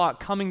in the plot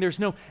coming. There's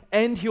no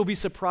end he'll be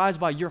surprised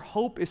by. Your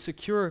hope is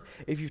secure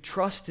if you've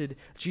trusted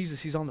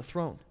Jesus. He's on the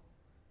throne.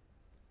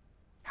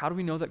 How do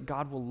we know that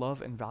God will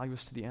love and value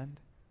us to the end?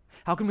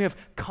 How can we have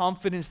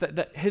confidence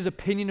that his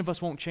opinion of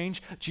us won't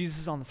change? Jesus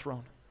is on the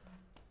throne.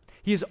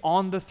 He is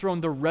on the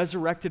throne, the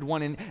resurrected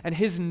one, and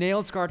his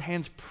nail-scarred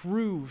hands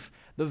prove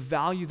the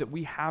value that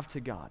we have to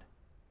God.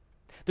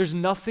 There's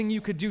nothing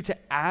you could do to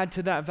add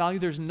to that value.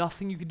 There's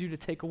nothing you could do to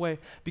take away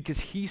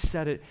because he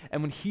said it,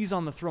 and when he's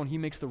on the throne, he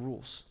makes the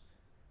rules.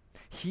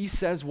 He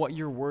says what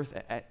you're worth,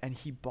 and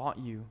he bought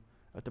you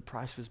at the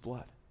price of his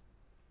blood.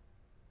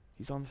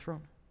 He's on the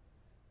throne.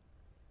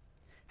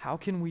 How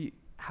can we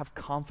have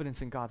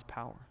confidence in God's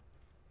power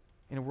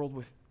in a world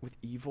with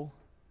evil?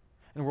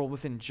 In a world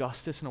with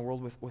injustice, in a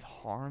world with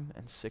harm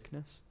and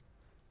sickness?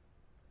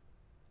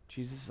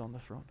 Jesus is on the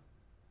throne.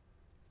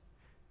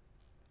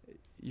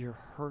 Your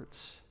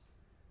hurts,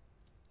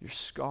 your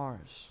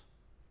scars,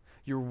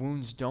 your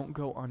wounds don't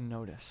go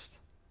unnoticed.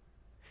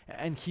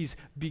 And he's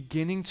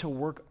beginning to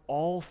work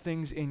all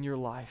things in your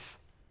life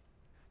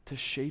to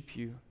shape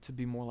you to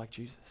be more like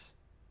Jesus.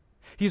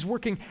 He's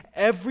working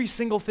every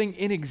single thing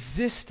in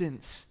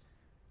existence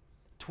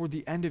toward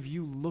the end of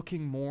you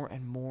looking more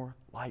and more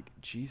like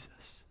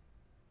Jesus.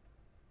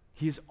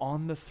 He is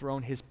on the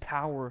throne. His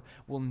power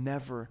will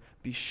never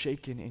be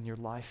shaken in your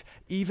life,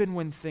 even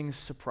when things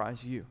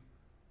surprise you.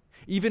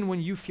 Even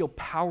when you feel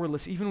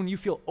powerless, even when you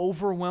feel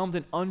overwhelmed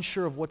and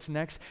unsure of what's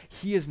next,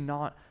 he is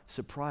not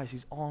surprised.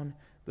 He's on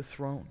the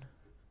throne.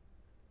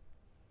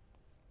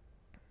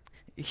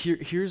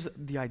 Here's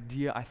the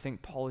idea I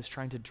think Paul is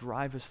trying to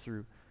drive us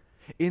through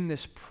in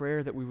this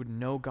prayer, that we would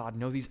know God,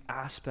 know these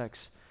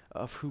aspects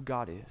of who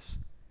God is.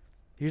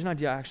 Here's an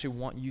idea I actually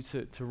want you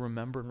to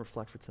remember and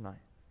reflect for tonight.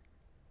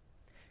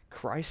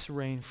 Christ's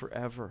reign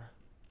forever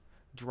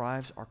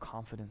drives our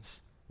confidence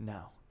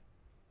now.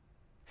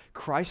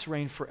 Christ's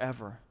reign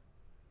forever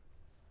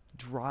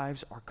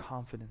drives our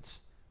confidence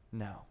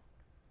now.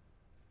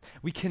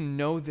 We can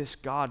know this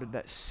God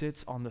that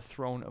sits on the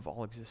throne of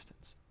all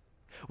existence.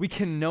 We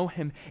can know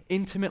him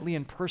intimately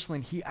and personally,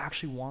 and he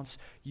actually wants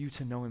you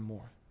to know him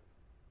more.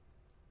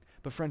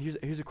 But friend,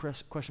 here's a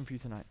question for you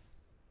tonight.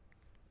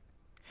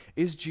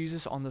 Is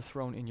Jesus on the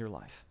throne in your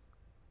life?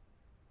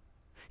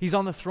 He's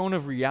on the throne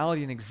of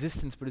reality and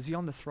existence, but is he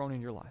on the throne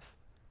in your life?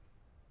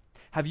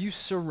 Have you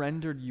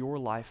surrendered your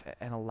life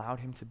and allowed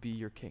him to be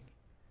your king?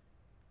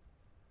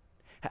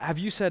 Have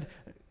you said,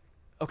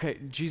 okay,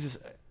 Jesus,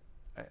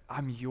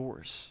 I'm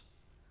yours.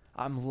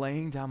 I'm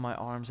laying down my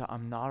arms.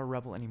 I'm not a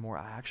rebel anymore.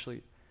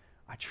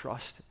 I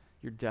trust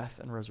your death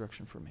and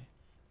resurrection for me.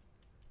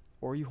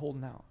 Or are you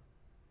holding out?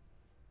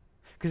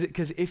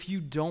 Because if you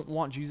don't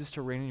want Jesus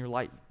to reign in your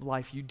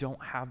life, you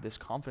don't have this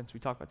confidence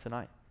we talked about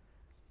tonight.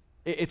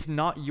 It's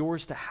not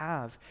yours to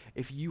have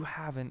if you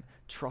haven't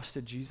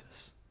trusted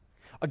Jesus.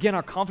 Again,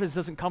 our confidence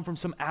doesn't come from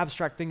some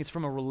abstract thing. It's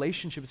from a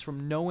relationship. It's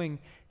from knowing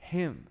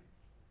him.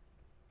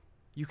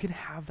 You can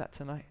have that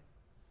tonight.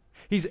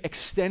 He's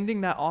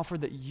extending that offer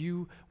that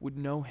you would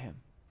know him.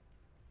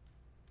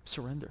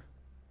 Surrender.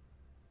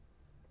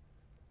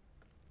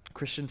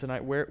 Christian,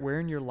 tonight, where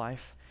in your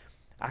life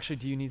actually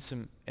do you need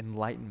some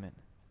enlightenment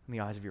in the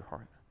eyes of your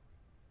heart?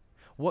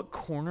 What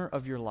corner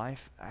of your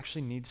life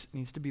actually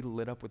needs to be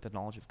lit up with the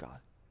knowledge of God?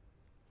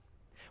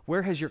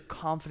 Where has your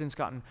confidence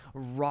gotten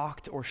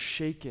rocked or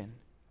shaken?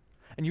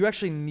 And you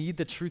actually need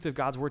the truth of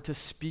God's word to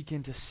speak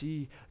in, to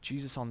see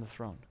Jesus on the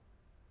throne.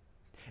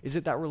 Is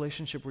it that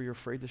relationship where you're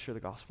afraid to share the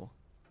gospel?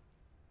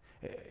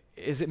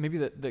 Is it maybe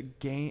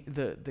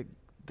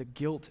the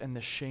guilt and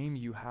the shame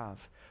you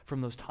have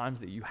from those times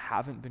that you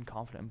haven't been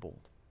confident and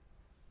bold?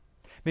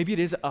 Maybe it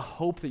is a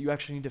hope that you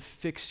actually need to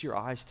fix your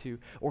eyes to,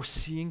 or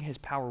seeing his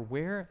power.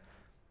 Where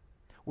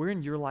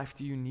in your life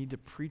do you need to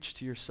preach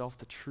to yourself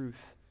the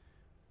truth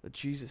that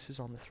Jesus is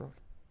on the throne?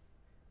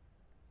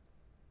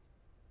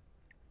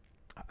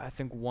 I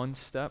think one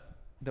step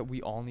that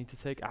we all need to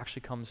take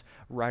actually comes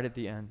right at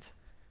the end.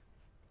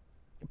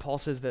 Paul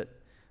says that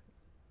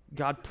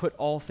God put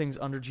all things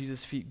under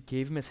Jesus' feet,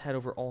 gave him his head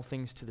over all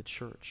things to the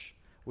church,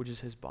 which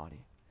is his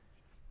body.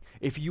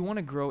 If you want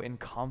to grow in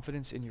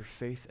confidence in your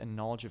faith and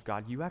knowledge of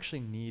God, you actually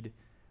need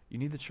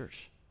the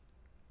church.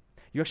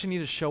 You actually need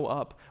to show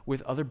up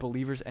with other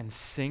believers and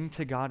sing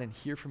to God and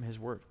hear from his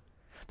word.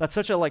 That's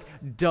such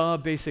a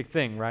basic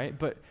thing, right?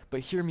 But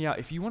hear me out.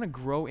 If you want to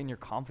grow in your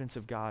confidence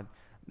of God,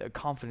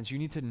 you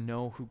need to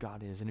know who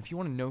God is. And if you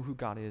want to know who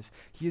God is,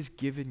 he has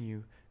given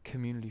you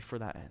community for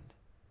that end.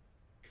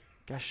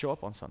 Guys, show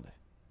up on Sunday.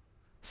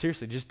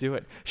 Seriously, just do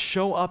it.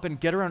 Show up and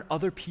get around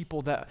other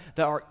people that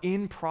are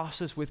in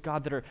process with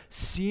God, that are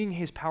seeing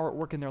his power at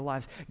work in their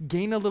lives.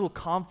 Gain a little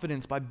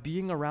confidence by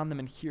being around them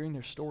and hearing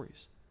their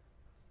stories.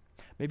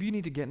 Maybe you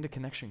need to get into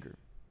connection group.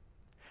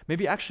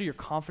 Maybe actually your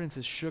confidence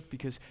is shook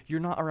because you're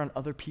not around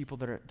other people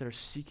that are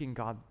seeking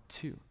God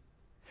too.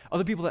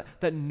 Other people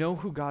that know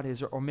who God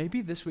is. Or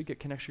maybe this week at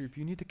connection group,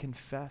 you need to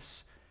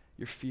confess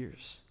your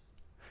fears.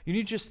 You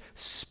need to just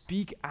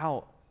speak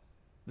out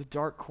the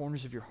dark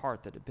corners of your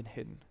heart that have been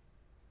hidden,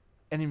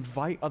 and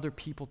invite other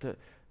people to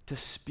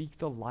speak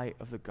the light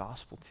of the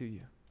gospel to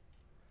you.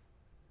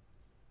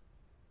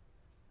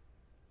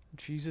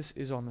 Jesus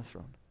is on the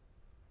throne.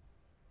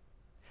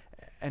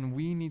 And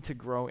we need to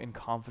grow in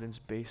confidence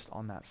based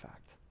on that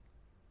fact.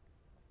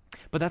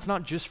 But that's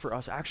not just for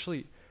us.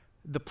 Actually,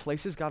 the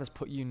places God has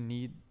put you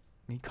need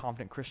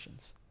confident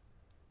Christians.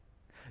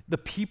 The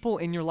people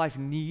in your life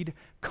need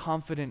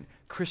confident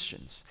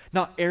Christians.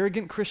 Not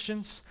arrogant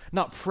Christians,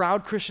 not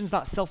proud Christians,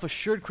 not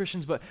self-assured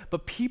Christians,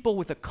 but people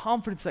with a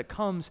confidence that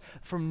comes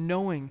from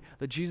knowing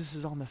that Jesus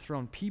is on the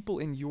throne. People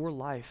in your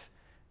life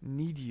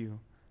need you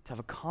to have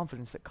a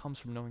confidence that comes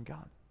from knowing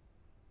God.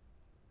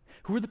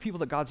 Who are the people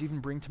that God's even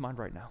bringing to mind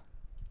right now?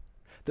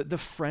 The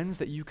friends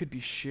that you could be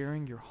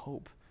sharing your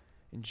hope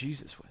in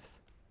Jesus with.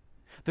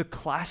 The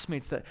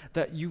classmates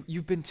that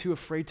you've been too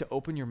afraid to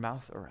open your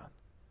mouth around.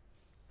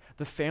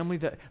 The family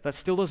that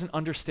still doesn't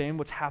understand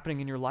what's happening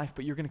in your life,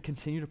 but you're going to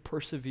continue to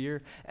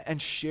persevere and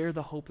share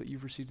the hope that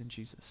you've received in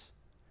Jesus.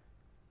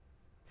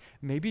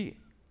 Maybe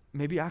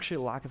actually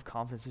a lack of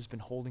confidence has been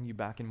holding you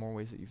back in more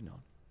ways that you've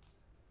known.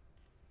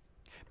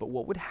 But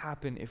what would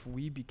happen if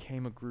we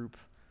became a group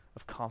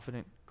of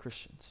confident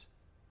Christians?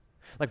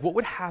 What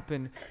would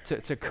happen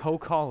to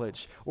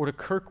Co-College or to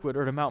Kirkwood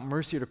or to Mount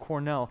Mercy or to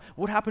Cornell?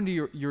 What would happen to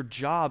your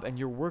job and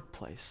your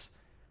workplace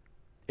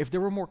if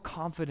there were more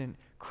confident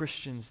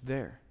Christians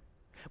there?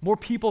 More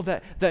people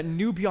that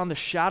knew beyond the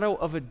shadow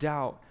of a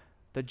doubt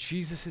that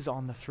Jesus is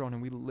on the throne,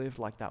 and we lived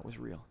like that was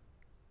real.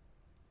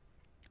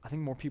 I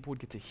think more people would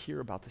get to hear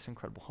about this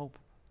incredible hope.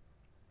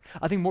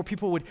 I think more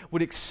people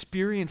would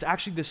experience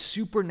actually the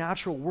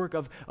supernatural work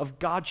of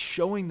God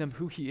showing them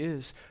who he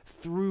is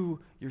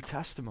through your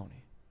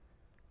testimony.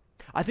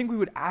 I think we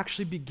would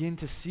actually begin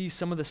to see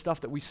some of the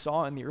stuff that we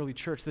saw in the early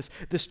church.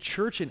 This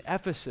church in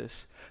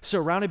Ephesus,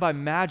 surrounded by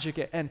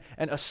magic and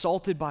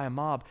assaulted by a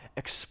mob,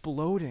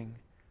 exploding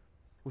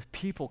with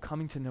people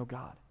coming to know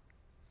God.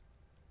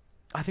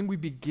 I think we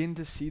begin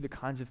to see the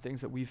kinds of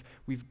things that we've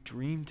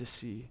dreamed to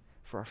see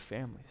for our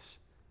families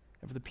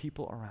and for the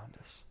people around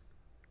us.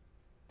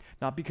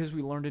 Not because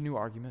we learned a new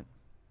argument,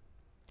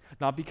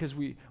 not because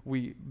we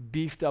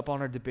beefed up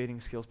on our debating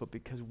skills, but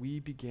because we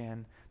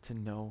began to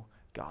know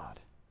God.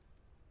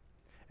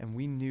 And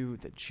we knew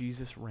that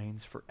Jesus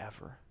reigns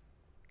forever.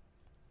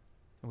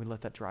 And we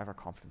let that drive our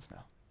confidence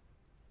now.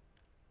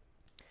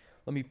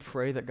 Let me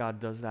pray that God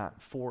does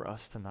that for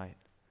us tonight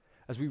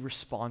as we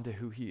respond to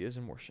who he is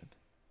in worship.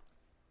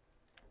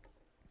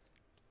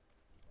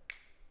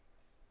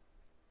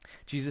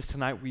 Jesus,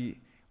 tonight we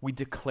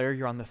declare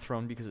you're on the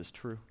throne because it's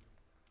true.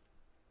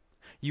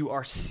 You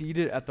are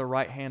seated at the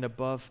right hand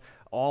above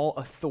all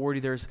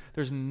authority.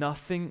 There's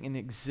nothing in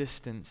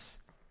existence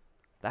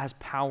that has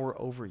power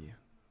over you.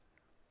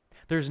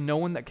 There's no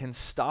one that can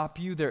stop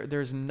you.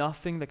 There's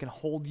nothing that can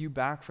hold you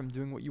back from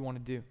doing what you want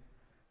to do.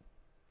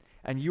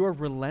 And you are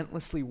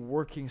relentlessly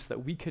working so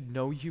that we could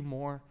know you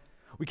more.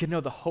 We could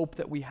know the hope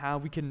that we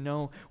have. We can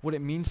know what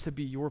it means to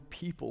be your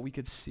people. We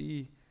could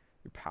see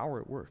your power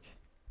at work.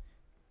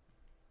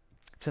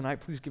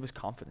 Tonight, please give us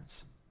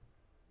confidence.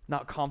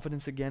 Not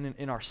confidence again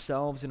in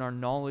ourselves, in our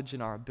knowledge,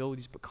 in our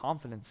abilities, but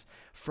confidence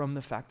from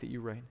the fact that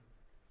you reign.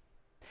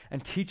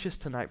 And teach us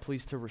tonight,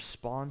 please, to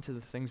respond to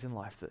the things in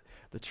life,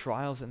 the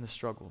trials and the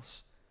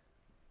struggles,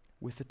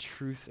 with the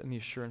truth and the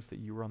assurance that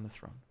you are on the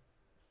throne.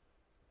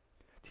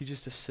 Teach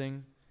us to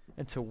sing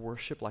and to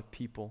worship like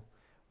people,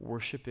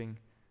 worshiping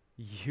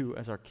you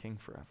as our King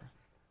forever.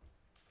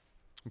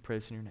 We pray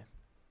this in your name.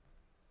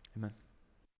 Amen.